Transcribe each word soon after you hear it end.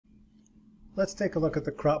Let's take a look at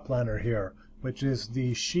the crop planner here, which is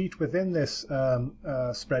the sheet within this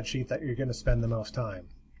spreadsheet that you're going to spend the most time.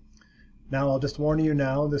 Now, I'll just warn you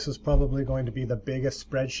now, this is probably going to be the biggest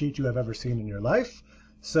spreadsheet you have ever seen in your life.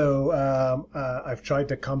 So I've tried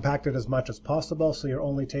to compact it as much as possible, so you're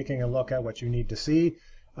only taking a look at what you need to see.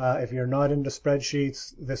 If you're not into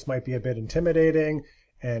spreadsheets, this might be a bit intimidating.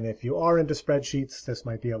 And if you are into spreadsheets, this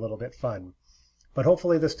might be a little bit fun. But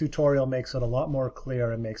hopefully this tutorial makes it a lot more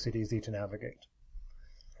clear and makes it easy to navigate.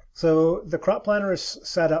 So the crop planner is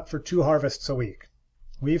set up for 2 harvests a week.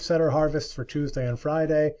 We've set our harvests for Tuesday and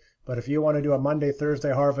Friday, but if you want to do a Monday,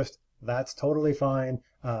 Thursday harvest, that's totally fine.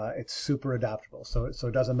 It's super adaptable, so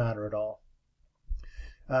it doesn't matter at all.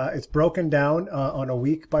 It's broken down on a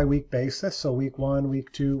week-by-week basis, so week 1,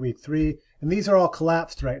 week 2, week 3, and these are all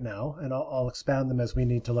collapsed right now, and I'll expand them as we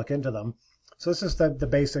need to look into them. So this is the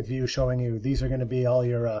basic view showing you these are going to be all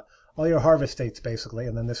your harvest dates basically,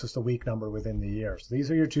 and then this is the week number within the year. So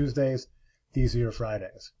these are your Tuesdays, these are your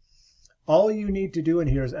Fridays. All you need to do in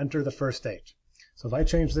here is enter the first date. So if I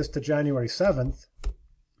change this to January 7th,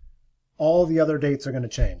 all the other dates are going to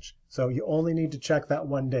change. So you only need to check that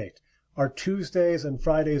one date. Our Tuesdays and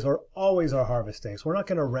Fridays are always our harvest days. We're not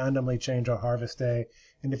going to randomly change our harvest day.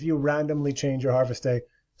 And if you randomly change your harvest day,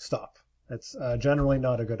 stop. It's generally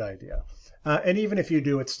not a good idea. And even if you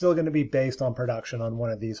do, it's still going to be based on production on one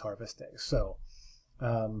of these harvest days. So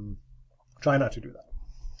try not to do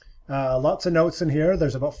that. Lots of notes in here.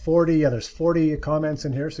 There's about 40, there's 40 comments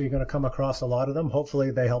in here, so you're going to come across a lot of them.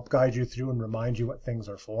 Hopefully they help guide you through and remind you what things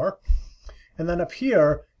are for. And then up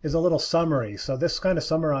here is a little summary. So this kind of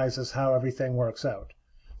summarizes how everything works out.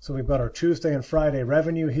 So we've got our Tuesday and Friday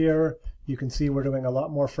revenue here. You can see we're doing a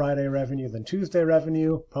lot more Friday revenue than Tuesday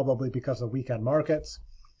revenue, probably because of weekend markets.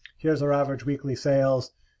 Here's our average weekly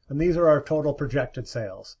sales, and these are our total projected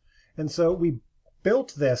sales. And so we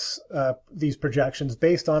built these projections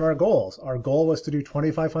based on our goals. Our goal was to do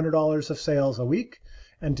 $2,500 of sales a week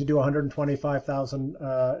and to do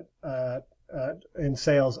 $125,000 in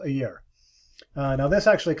sales a year. Now this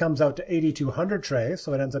actually comes out to 8,200 trays,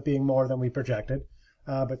 so it ends up being more than we projected,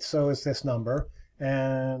 but so is this number.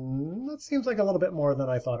 And that seems like a little bit more than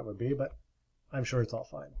I thought it would be, but I'm sure it's all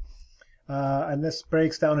fine. And this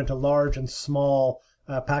breaks down into large and small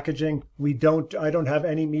packaging. I don't have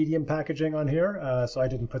any medium packaging on here, so I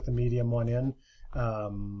didn't put the medium one in.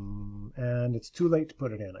 And it's too late to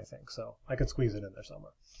put it in, I think, so I could squeeze it in there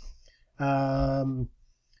somewhere.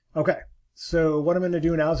 Okay, so what I'm going to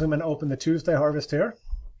do now is I'm going to open the Tuesday harvest here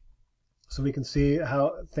so we can see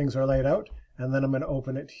how things are laid out. And then I'm going to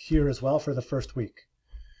open it here as well for the first week.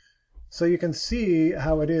 So you can see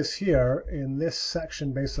how it is here in this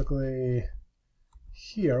section, basically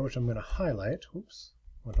here, which I'm going to highlight. Oops,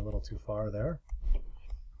 went a little too far there.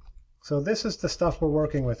 So this is the stuff we're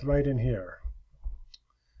working with right in here.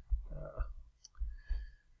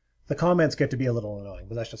 The comments get to be a little annoying,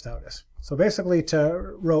 but that's just how it is. So basically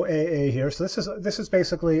to row AA here, so this is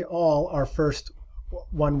basically all our first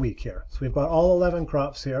 1 week here. So we've got all 11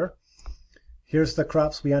 crops here. Here's the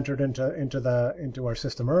crops we entered into our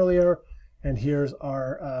system earlier, and here's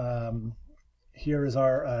our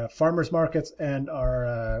farmers markets and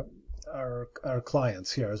our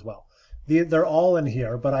clients here as well. They're all in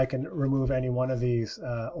here, but I can remove any one of these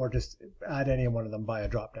or just add any one of them by a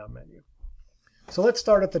drop-down menu. So let's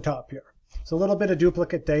start at the top here. So a little bit of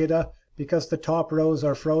duplicate data because the top rows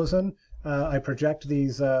are frozen. I project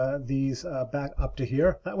these back up to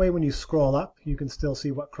here. That way when you scroll up, you can still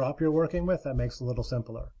see what crop you're working with. That makes it a little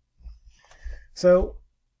simpler. So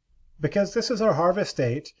because this is our harvest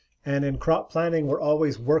date, and in crop planning, we're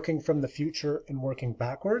always working from the future and working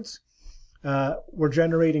backwards, we're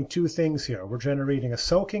generating 2 things here. We're generating a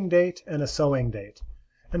soaking date and a sowing date.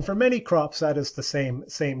 And for many crops, that is the same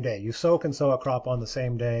day. You soak and sow a crop on the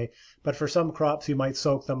same day, but for some crops, you might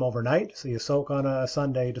soak them overnight. So you soak on a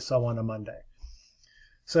Sunday to sow on a Monday.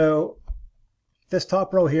 So this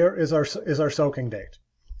top row here is our soaking date.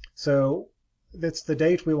 So it's the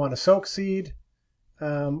date we want to soak seed,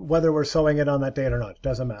 whether we're sowing it on that date or not. It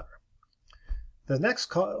doesn't matter. The next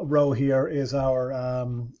row here is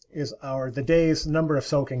the days, number of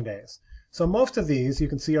soaking days. So most of these you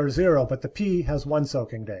can see are 0, but the P has 1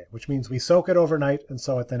 soaking day, which means we soak it overnight and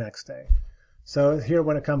sow it the next day. So here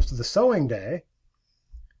when it comes to the sowing day,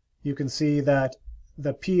 you can see that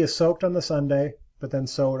the P is soaked on the Sunday, but then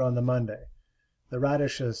sowed on the Monday. The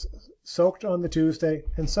radish is soaked on the Tuesday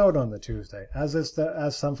and sowed on the Tuesday, as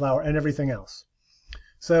sunflower and everything else.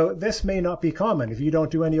 So this may not be common. If you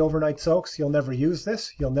don't do any overnight soaks, you'll never use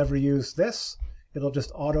this. You'll never use this. It'll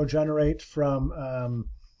just auto-generate from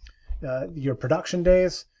your production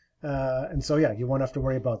days. And so yeah, you won't have to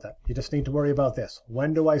worry about that. You just need to worry about this.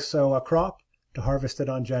 When do I sow a crop to harvest it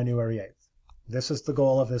on January 8th? This is the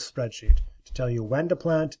goal of this spreadsheet, to tell you when to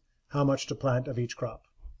plant, how much to plant of each crop.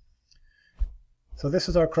 So this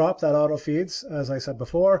is our crop that auto feeds, as I said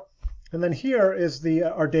before. And then here is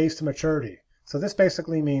our days to maturity. So this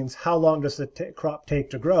basically means how long does the crop take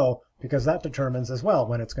to grow, because that determines as well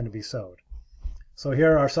when it's going to be sowed. So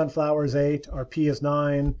here our sunflower is 8, our pea is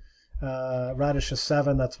 9, radish is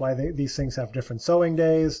 7. That's why these things have different sowing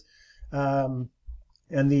days. And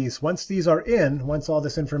once these are in, once all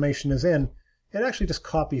this information is in, it actually just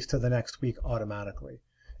copies to the next week automatically.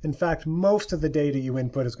 In fact, most of the data you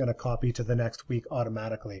input is going to copy to the next week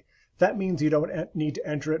automatically. That means you don't need to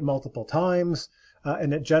enter it multiple times,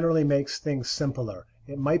 and it generally makes things simpler.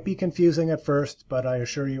 It might be confusing at first, but I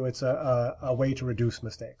assure you it's a way to reduce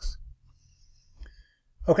mistakes.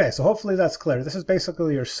 Okay, so hopefully that's clear. This is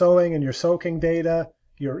basically your sowing and your soaking data,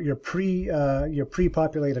 your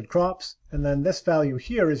pre-populated crops, and then this value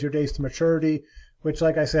here is your days to maturity, which,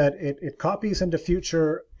 like I said, it copies into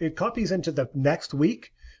the next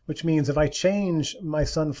week, which means if I change my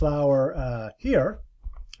sunflower here,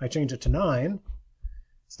 I change it to 9,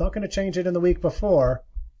 it's not going to change it in the week before,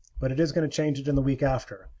 but it is going to change it in the week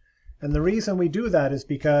after. And the reason we do that is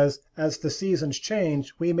because as the seasons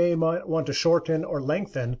change, we may want to shorten or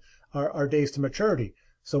lengthen our days to maturity.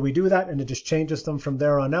 So we do that and it just changes them from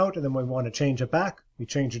there on out, and then when we want to change it back, we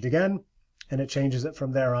change it again, and it changes it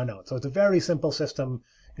from there on out. So it's a very simple system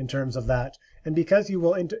in terms of that. And because you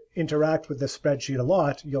will interact with this spreadsheet a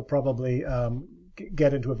lot, you'll probably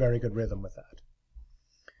get into a very good rhythm with that.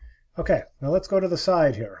 Okay, now let's go to the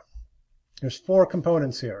side here. There's 4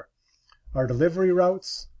 components here. Our delivery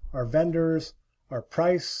routes, our vendors, our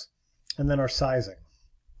price, and then our sizing.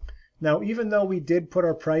 Now, even though we did put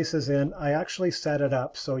our prices in, I actually set it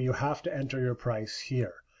up so you have to enter your price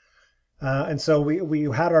here. And so we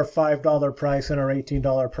had our $5 price and our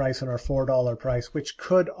 $18 price and our $4 price, which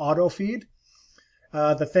could auto feed.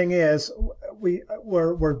 The thing is,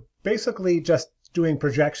 we're basically just doing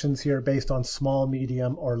projections here based on small,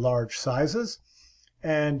 medium, or large sizes.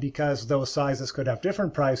 And because those sizes could have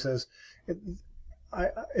different prices,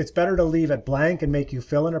 it's better to leave it blank and make you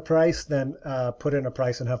fill in a price than put in a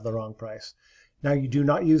price and have the wrong price. Now, you do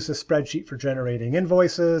not use this spreadsheet for generating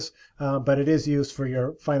invoices, but it is used for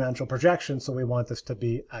your financial projections, so we want this to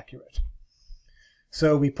be accurate.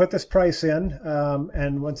 So we put this price in,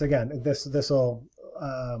 and once again, this will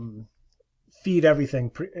feed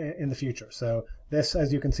everything in the future. So this,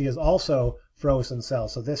 as you can see, is also frozen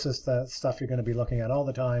cells. So this is the stuff you're going to be looking at all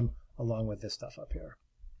the time, along with this stuff up here.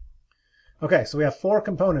 Okay, so we have 4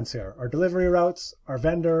 components here: our delivery routes, our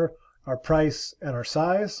vendor, our price, and our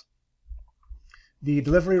size. The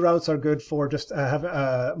delivery routes are good for just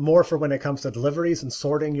more for when it comes to deliveries and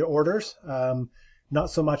sorting your orders.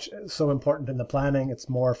 Not so much so important in the planning, it's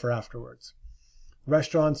more for afterwards.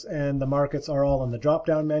 Restaurants and the markets are all in the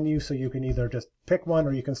drop-down menu, so you can either just pick one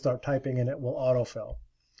or you can start typing and it will autofill.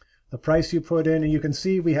 The price you put in, and you can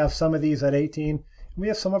see we have some of these at $18, and we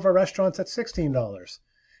have some of our restaurants at $16.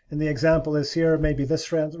 And the example is here, maybe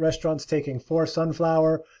this restaurant's taking 4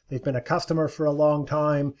 sunflower. They've been a customer for a long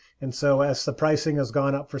time, and so as the pricing has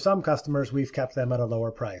gone up for some customers, we've kept them at a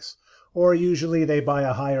lower price. Or usually they buy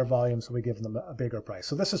a higher volume, so we give them a bigger price.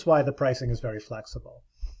 So this is why the pricing is very flexible.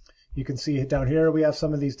 You can see down here we have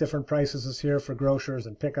some of these different prices here for grocers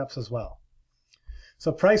and pickups as well.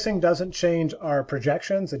 So pricing doesn't change our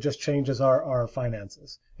projections, it just changes our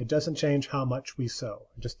finances. It doesn't change how much we sow,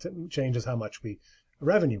 it just changes how much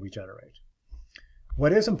revenue we generate.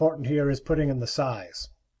 What is important here is putting in the size.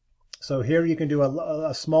 So here you can do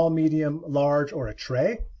a small, medium, large, or a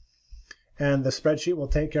tray, and the spreadsheet will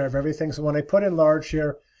take care of everything. So when I put in large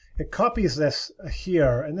here, it copies this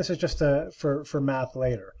here, and this is just for math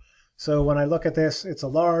later. So when I look at this, it's a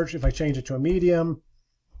large. If I change it to a medium,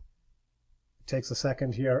 it takes a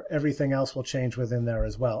second here. Everything else will change within there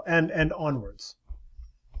as well, and onwards.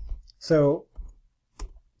 So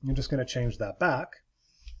I'm just going to change that back.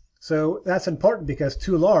 So that's important because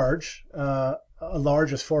too large, a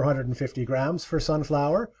large is 450 grams for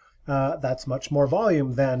sunflower. That's much more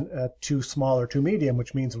volume than too small or too medium,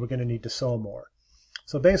 which means we're going to need to sow more.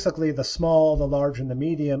 So basically the small, the large, and the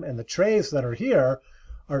medium, and the trays that are here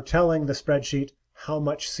are telling the spreadsheet how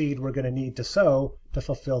much seed we're going to need to sow to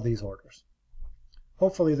fulfill these orders.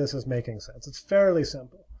 Hopefully this is making sense. It's fairly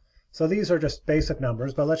simple. So these are just basic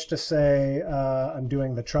numbers, but let's just say I'm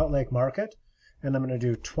doing the Trout Lake Market, and I'm going to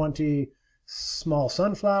do 20 small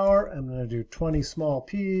sunflower, I'm going to do 20 small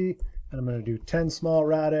pea, and I'm going to do 10 small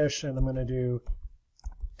radish, and I'm going to do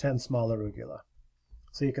 10 small arugula.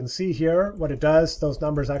 So you can see here what it does. Those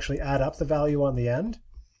numbers actually add up the value on the end.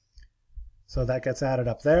 So that gets added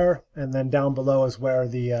up there. And then down below is where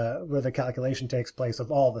the calculation takes place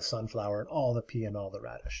of all the sunflower and all the pea and all the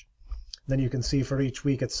radish. Then you can see for each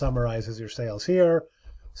week it summarizes your sales here.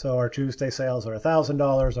 So our Tuesday sales are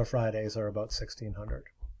 $1,000. Our Fridays are about $1,600.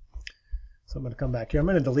 So I'm going to come back here. I'm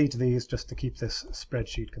going to delete these just to keep this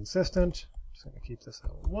spreadsheet consistent. Just going to keep this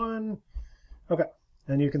at 1. Okay.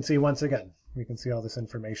 And you can see once again, we can see all this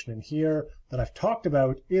information in here that I've talked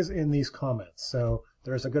about is in these comments. So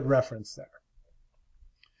there's a good reference there.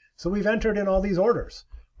 So we've entered in all these orders.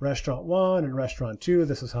 Restaurant 1 and Restaurant 2,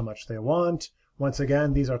 this is how much they want. Once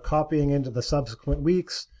again, these are copying into the subsequent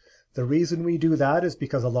weeks. The reason we do that is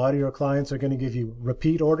because a lot of your clients are going to give you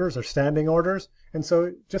repeat orders or standing orders. And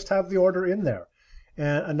so just have the order in there.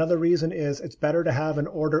 And another reason is it's better to have an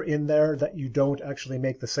order in there that you don't actually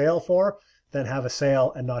make the sale for than have a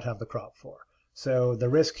sale and not have the crop for. So the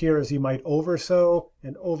risk here is you might oversow,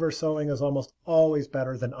 and oversowing is almost always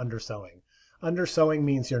better than undersowing. Undersowing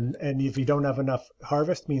means and if you don't have enough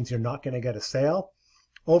harvest, means you're not going to get a sale.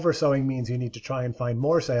 Oversowing means you need to try and find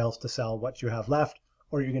more sales to sell what you have left,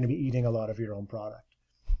 or you're going to be eating a lot of your own product.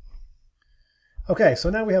 Okay, so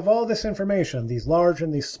now we have all this information, these large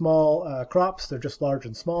and these small crops. They're just large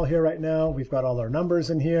and small here right now. We've got all our numbers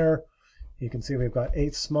in here. You can see we've got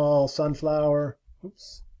 8 small sunflower,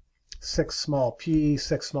 6 small pea,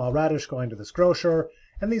 6 small radish going to this grocer,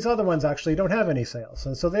 and these other ones actually don't have any sales.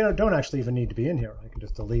 And so they don't actually even need to be in here. I can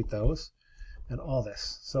just delete those and all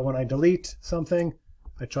this. So when I delete something,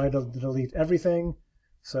 I try to delete everything,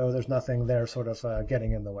 so there's nothing there sort of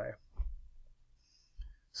getting in the way.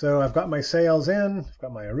 So I've got my sales in, I've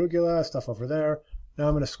got my arugula, stuff over there. Now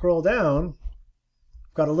I'm going to scroll down.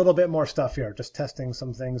 I've got a little bit more stuff here, just testing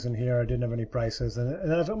some things in here. I didn't have any prices. And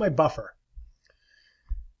then I've got my buffer.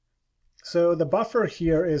 So the buffer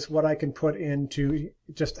here is what I can put in to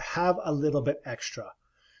just have a little bit extra.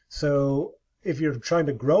 So if you're trying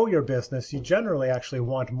to grow your business, you generally actually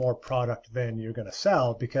want more product than you're going to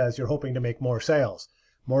sell because you're hoping to make more sales.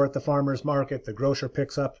 More at the farmer's market, the grocer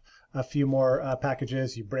picks up a few more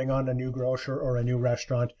packages, you bring on a new grocer or a new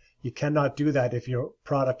restaurant. You cannot do that if your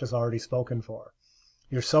product is already spoken for.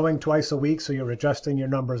 You're sowing twice a week, so you're adjusting your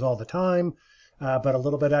numbers all the time, but a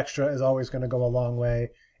little bit extra is always going to go a long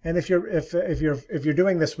way. And if you're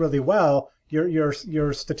doing this really well,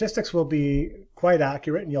 your statistics will be quite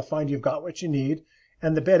accurate, and you'll find you've got what you need.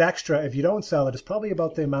 And the bit extra, if you don't sell it, is probably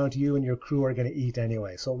about the amount you and your crew are going to eat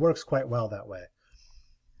anyway. So it works quite well that way.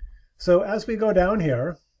 So as we go down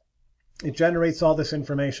here, it generates all this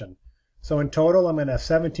information. So in total, I'm going to have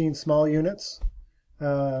 17 small units,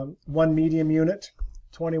 1 medium unit,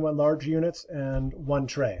 21 large units, and 1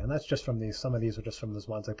 tray. And that's just from these. Some of these are just from those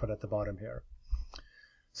ones I put at the bottom here.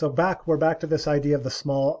 So we're back to this idea of the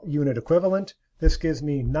small unit equivalent. This gives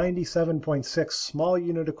me 97.6 small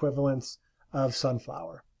unit equivalents of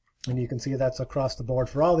sunflower. And you can see that's across the board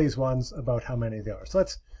for all these ones about how many there are. So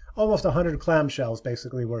that's almost 100 clamshells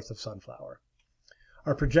basically worth of sunflower.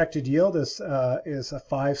 Our projected yield is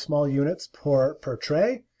 5 small units per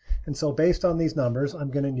tray. And so based on these numbers,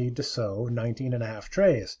 I'm going to need to sow 19.5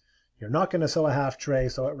 trays. You're not going to sow a half tray,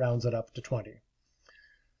 so it rounds it up to 20.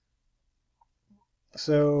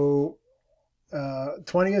 So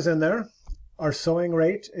 20 is in there. Our sowing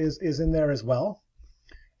rate is in there as well.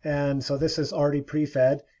 And so this is already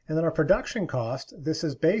pre-fed. And then our production cost, this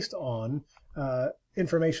is based on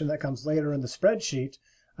information that comes later in the spreadsheet.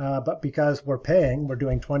 But because we're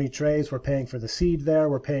doing 20 trays, we're paying for the seed there,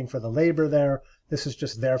 we're paying for the labor there. This is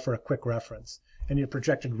just there for a quick reference. And your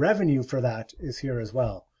projected revenue for that is here as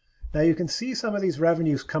well. Now you can see some of these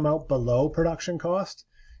revenues come out below production cost.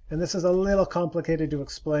 And this is a little complicated to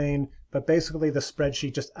explain, but basically the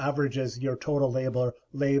spreadsheet just averages your total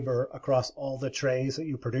labor across all the trays that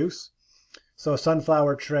you produce. So a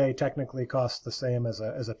sunflower tray technically costs the same as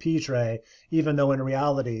a pea tray, even though in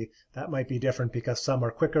reality that might be different because some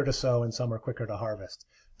are quicker to sow and some are quicker to harvest.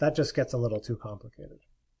 That just gets a little too complicated.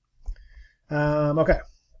 Okay.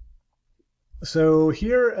 So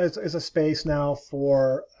here is a space now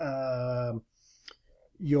for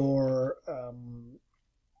your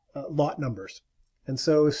lot numbers. And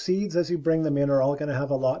so seeds, as you bring them in, are all going to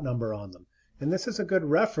have a lot number on them. And this is a good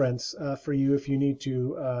reference for you if you need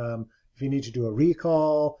to do a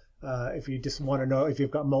recall, if you just want to know if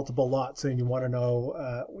you've got multiple lots and you want to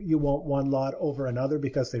know you want one lot over another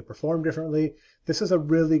because they perform differently. This is a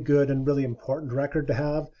really good and really important record to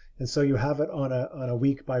have. And so you have it on a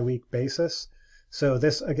week by week basis. So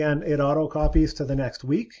this, again, it auto copies to the next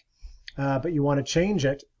week, but you want to change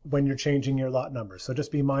it when you're changing your lot numbers. So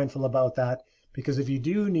just be mindful about that because if you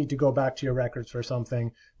do need to go back to your records for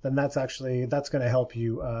something, then that's going to help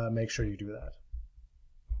you make sure you do that.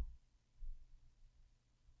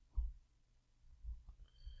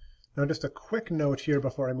 Now, just a quick note here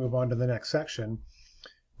before I move on to the next section.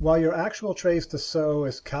 While your actual trays to sow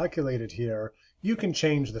is calculated here, you can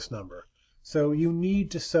change this number. So you need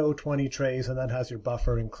to sow 20 trays, and that has your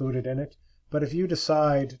buffer included in it. But if you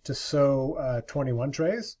decide to sow 21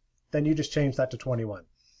 trays, then you just change that to 21.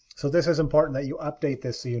 So this is important that you update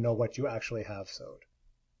this so you know what you actually have sowed.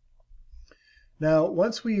 Now,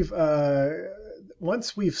 once we've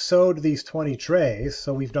sowed these 20 trays,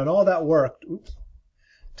 so we've done all that work,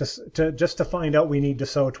 just to find out we need to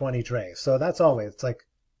sow 20 trays. So that's always, it's like,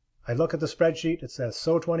 I look at the spreadsheet, it says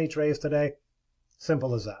sow 20 trays today.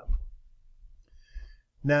 Simple as that.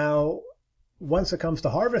 Now, once it comes to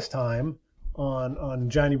harvest time on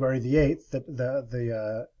January the 8th,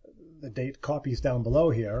 the date copies down below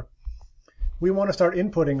here, we want to start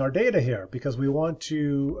inputting our data here because we want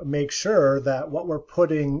to make sure that what we're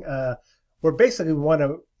putting, we want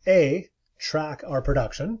to A, track our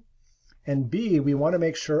production, and B, we want to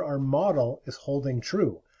make sure our model is holding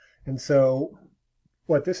true. And so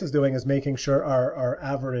what this is doing is making sure our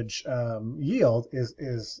average yield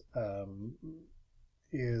is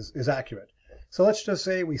accurate. So let's just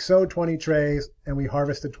say we sowed 20 trays and we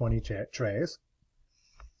harvested 20 trays.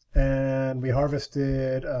 And we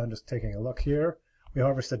harvested, just taking a look here, we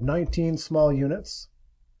harvested 19 small units.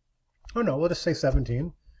 Oh no, we'll just say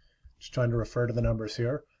 17. Just trying to refer to the numbers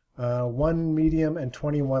here. 1 medium and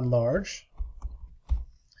 21 large.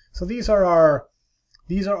 So these are our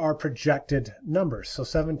projected numbers. So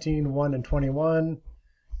 17, 1, and 21.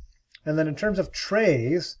 And then in terms of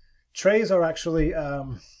trays are actually,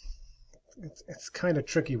 it's kind of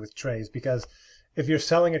tricky with trays because if you're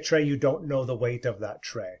selling a tray, you don't know the weight of that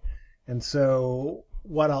tray. And so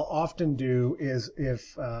what I'll often do is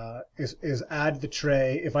add the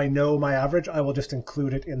tray. If I know my average, I will just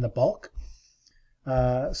include it in the bulk.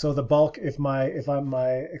 So the bulk, if my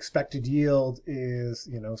expected yield is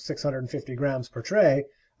 650 grams per tray,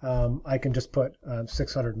 I can just put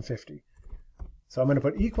 650. So I'm going to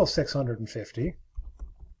put equal 650.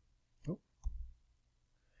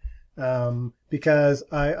 Because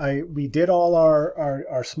we did all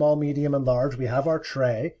our small, medium, and large. We have our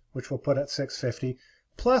tray, which we'll put at 650.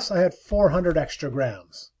 Plus, I had 400 extra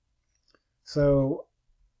grams. So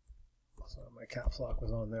my caps lock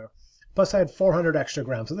was on there. Plus, I had 400 extra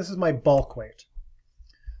grams. So this is my bulk weight.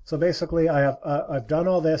 So basically, I've done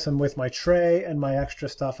all this, and with my tray and my extra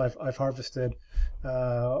stuff, I've harvested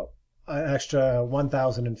an extra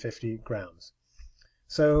 1,050 grams.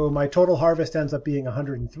 So my total harvest ends up being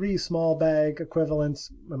 103 small bag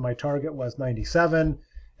equivalents, and my target was 97.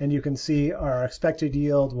 And you can see our expected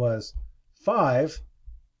yield was 5,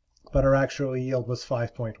 but our actual yield was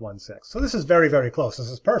 5.16. So this is very, very close. This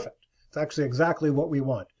is perfect. It's actually exactly what we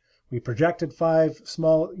want. We projected 5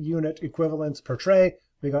 small unit equivalents per tray.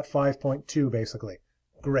 We got 5.2 basically.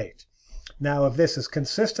 Great. Now, if this is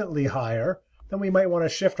consistently higher, then we might want to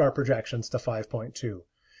shift our projections to 5.2.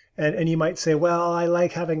 And you might say, well, I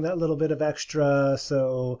like having that little bit of extra,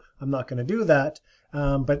 so I'm not going to do that.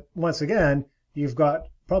 But once again, you've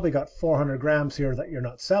probably got 400 grams here that you're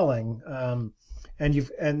not selling.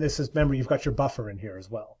 And this is, remember, you've got your buffer in here as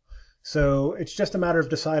well. So it's just a matter of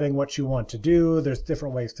deciding what you want to do. There's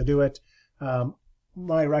different ways to do it.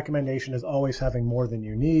 My recommendation is always having more than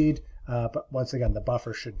you need. But once again, the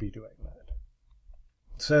buffer should be doing that.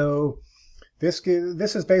 So this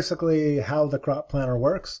is basically how the crop planner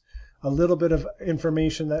works. A little bit of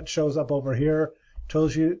information that shows up over here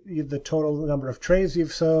tells you the total number of trays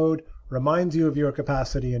you've sowed, reminds you of your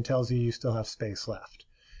capacity, and tells you still have space left.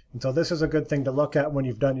 And so this is a good thing to look at when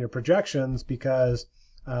you've done your projections, because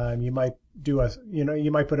you might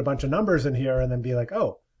you might put a bunch of numbers in here and then be like,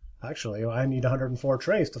 oh, actually, I need 104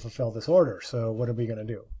 trays to fulfill this order. So what are we going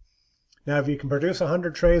to do? Now, if you can produce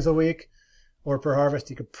 100 trays a week or per harvest,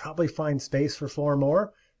 you could probably find space for 4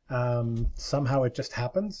 more. Somehow it just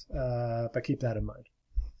happens, but keep that in mind.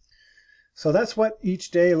 So that's what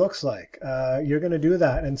each day looks like. You're going to do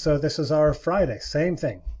that. And so this is our Friday. Same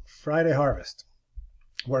thing. Friday harvest.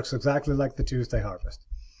 Works exactly like the Tuesday harvest.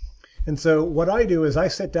 And so what I do is I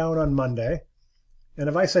sit down on Monday. And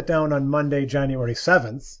if I sit down on Monday, January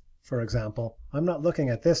 7th, for example, I'm not looking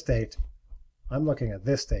at this date. I'm looking at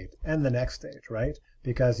this date and the next date, right?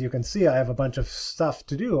 Because you can see I have a bunch of stuff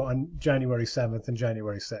to do on January 7th and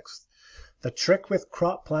January 6th. The trick with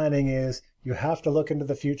crop planning is you have to look into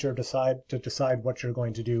the future to decide what you're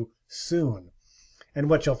going to do soon. And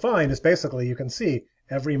what you'll find is basically you can see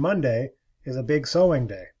every Monday is a big sowing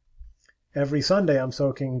day. Every Sunday I'm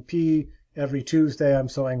soaking pea every Tuesday I'm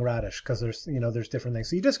sowing radish because there's different things.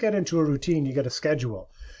 So you just get into a routine, you get a schedule,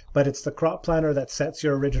 but it's the crop planner that sets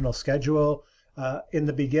your original schedule. In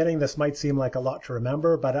the beginning, this might seem like a lot to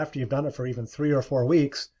remember, but after you've done it for even 3 or 4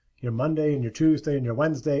 weeks, your Monday and your Tuesday and your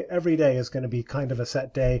Wednesday, every day is going to be kind of a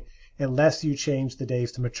set day unless you change the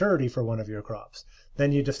days to maturity for one of your crops.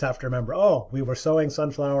 Then you just have to remember, oh, we were sowing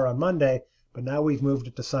sunflower on Monday, but now we've moved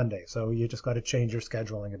it to Sunday. So you just got to change your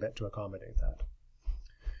scheduling a bit to accommodate that.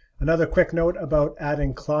 Another quick note about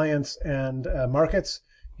adding clients and markets.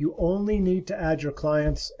 You only need to add your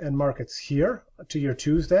clients and markets here to your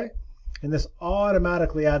Tuesday, and this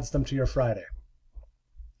automatically adds them to your Friday.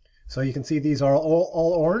 So you can see these are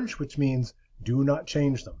all orange, which means do not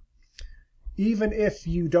change them. Even if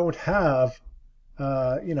you don't have,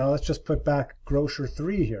 let's just put back Grocer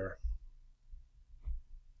 3 here.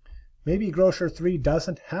 Maybe Grocer 3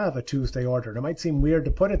 doesn't have a Tuesday order. It might seem weird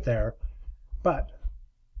to put it there, but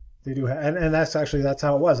they do have, and that's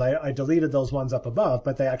how it was. I deleted those ones up above,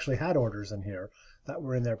 but they actually had orders in here that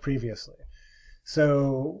were in there previously.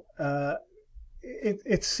 So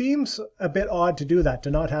it seems a bit odd to do that, to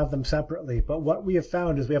not have them separately. But what we have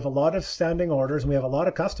found is we have a lot of standing orders, and we have a lot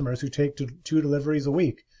of customers who take 2 deliveries a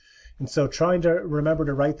week. And so trying to remember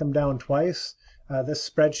to write them down twice, this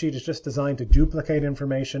spreadsheet is just designed to duplicate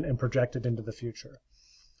information and project it into the future.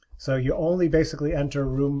 So you only basically enter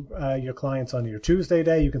your clients on your Tuesday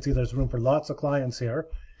day. You can see there's room for lots of clients here.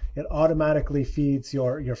 It automatically feeds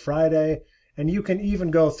your Friday. And you can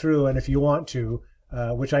even go through, and if you want to,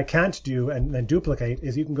 which I can't do and then duplicate,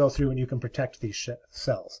 is you can go through and you can protect these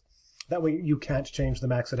cells. That way you can't change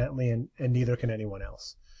them accidentally, and neither can anyone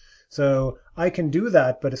else. So I can do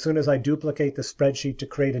that, but as soon as I duplicate the spreadsheet to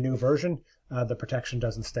create a new version, the protection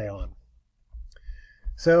doesn't stay on.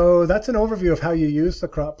 So that's an overview of how you use the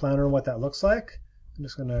crop planner and what that looks like. I'm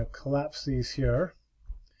just going to collapse these here.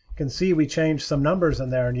 You can see we changed some numbers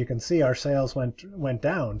in there, and you can see our sales went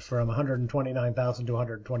down from 129,000 to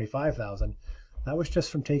 125,000. That was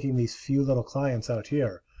just from taking these few little clients out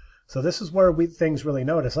here. So this is where things really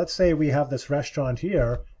notice. Let's say we have this restaurant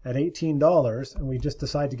here at $18, and we just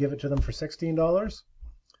decide to give it to them for $16.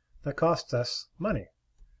 That costs us money.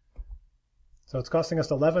 So it's costing us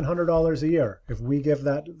 $1,100 a year if we give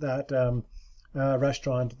that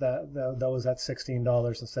restaurant those at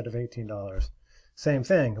 $16 instead of $18. Same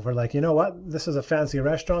thing. If we're like, you know what, this is a fancy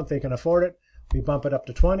restaurant, they can afford it, we bump it up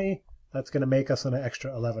to $20, that's going to make us an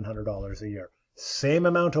extra $1,100 a year. Same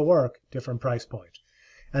amount of work, different price point.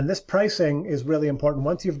 And this pricing is really important.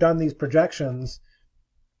 Once you've done these projections,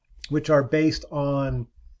 which are based on,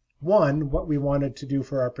 1, what we wanted to do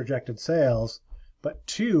for our projected sales, but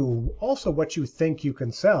 2, also what you think you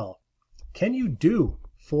can sell. Can you do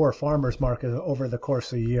 4 farmers markets over the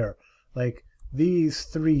course of a year? Like these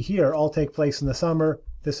 3 here all take place in the summer.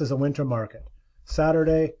 This is a winter market.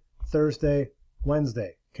 Saturday, Thursday,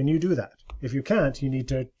 Wednesday. Can you do that? If you can't, you need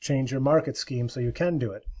to change your market scheme so you can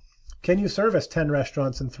do it. Can you service 10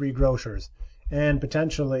 restaurants and 3 grocers? And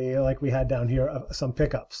potentially, like we had down here, some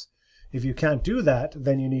pickups. If you can't do that,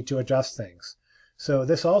 then you need to adjust things. So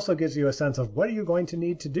this also gives you a sense of what are you going to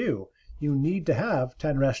need to do. You need to have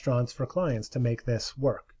 10 restaurants for clients to make this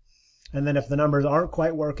work. And then if the numbers aren't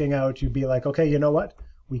quite working out, you'd be like, okay, you know what?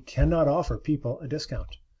 We cannot offer people a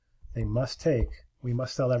discount. We must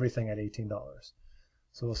sell everything at $18.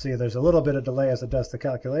 So we'll see there's a little bit of delay as it does the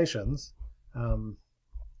calculations,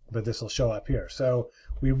 but this will show up here. So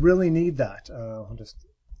we really need that. I'll just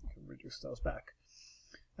reduce those back.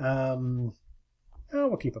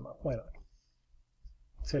 We'll keep them up. Why not?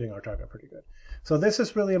 It's hitting our target pretty good. So this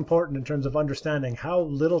is really important in terms of understanding how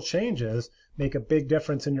little changes make a big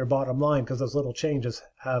difference in your bottom line, because those little changes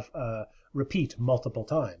have repeat multiple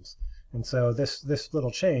times. And so this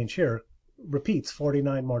little change here repeats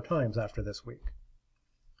 49 more times after this week.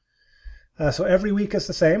 So every week is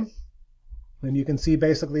the same. And you can see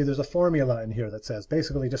basically there's a formula in here that says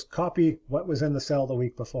basically just copy what was in the cell the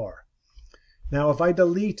week before. Now if I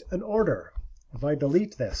delete an order, if I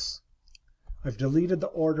delete this, I've deleted the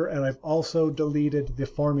order and I've also deleted the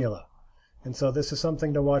formula. And so this is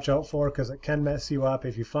something to watch out for because it can mess you up.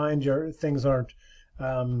 If you find your things aren't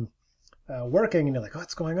working and you're like,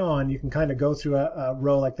 what's going on? You can kind of go through a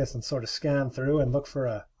row like this and sort of scan through and look for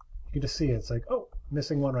you can just see it's like, oh,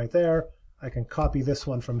 missing one right there. I can copy this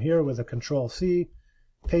one from here with a Control-C,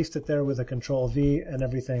 paste it there with a Control-V, and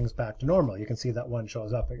everything's back to normal. You can see that one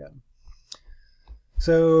shows up again.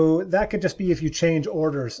 So that could just be if you change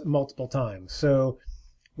orders multiple times. So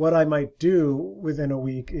what I might do within a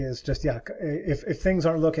week is just, if things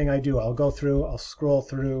aren't looking, I'll go through, I'll scroll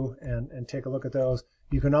through and take a look at those.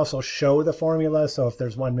 You can also show the formula, so if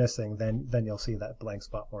there's one missing, then you'll see that blank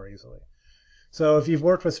spot more easily. So if you've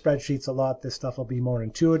worked with spreadsheets a lot, this stuff will be more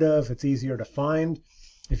intuitive. It's easier to find.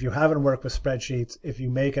 If you haven't worked with spreadsheets, if you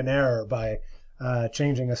make an error by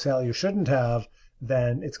changing a cell you shouldn't have,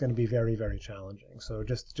 then it's going to be very, very challenging. So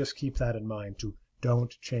just keep that in mind, to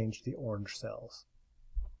don't change the orange cells.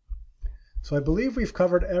 So I believe we've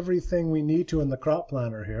covered everything we need to in the crop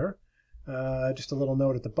planner here. Just a little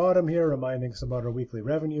note at the bottom here reminding us about our weekly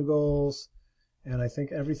revenue goals. And I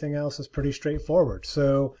think everything else is pretty straightforward.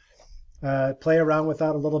 So play around with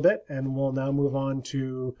that a little bit, and we'll now move on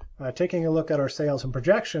to taking a look at our sales and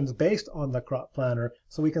projections based on the crop planner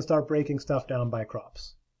so we can start breaking stuff down by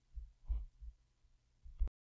crops.